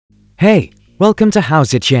Hey, welcome to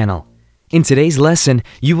How's It channel. In today's lesson,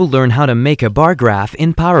 you will learn how to make a bar graph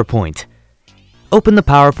in PowerPoint. Open the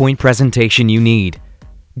PowerPoint presentation you need.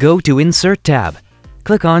 Go to Insert tab.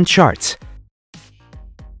 Click on Charts.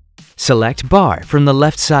 Select Bar from the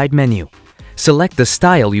left side menu. Select the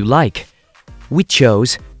style you like. We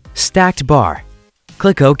chose Stacked Bar.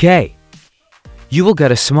 Click OK. You will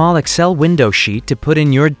get a small Excel window sheet to put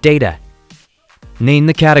in your data. Name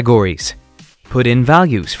the categories. Put in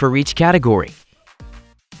values for each category.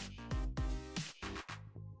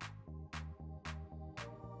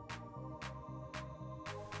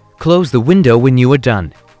 Close the window when you are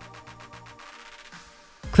done.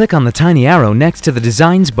 Click on the tiny arrow next to the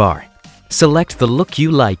Designs bar. Select the look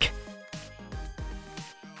you like.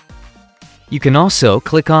 You can also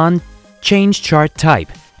click on Change Chart Type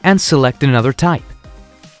and select another type.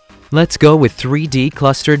 Let's go with 3D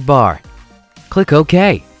Clustered Bar. Click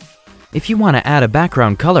OK. If you want to add a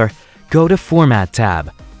background color, go to Format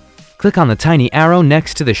tab. Click on the tiny arrow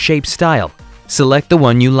next to the shape style. Select the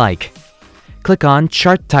one you like. Click on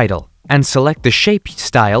Chart Title and select the shape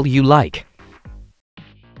style you like.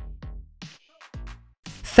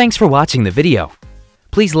 Thanks for watching the video.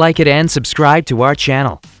 Please like it and subscribe to our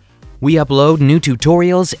channel. We upload new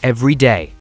tutorials every day.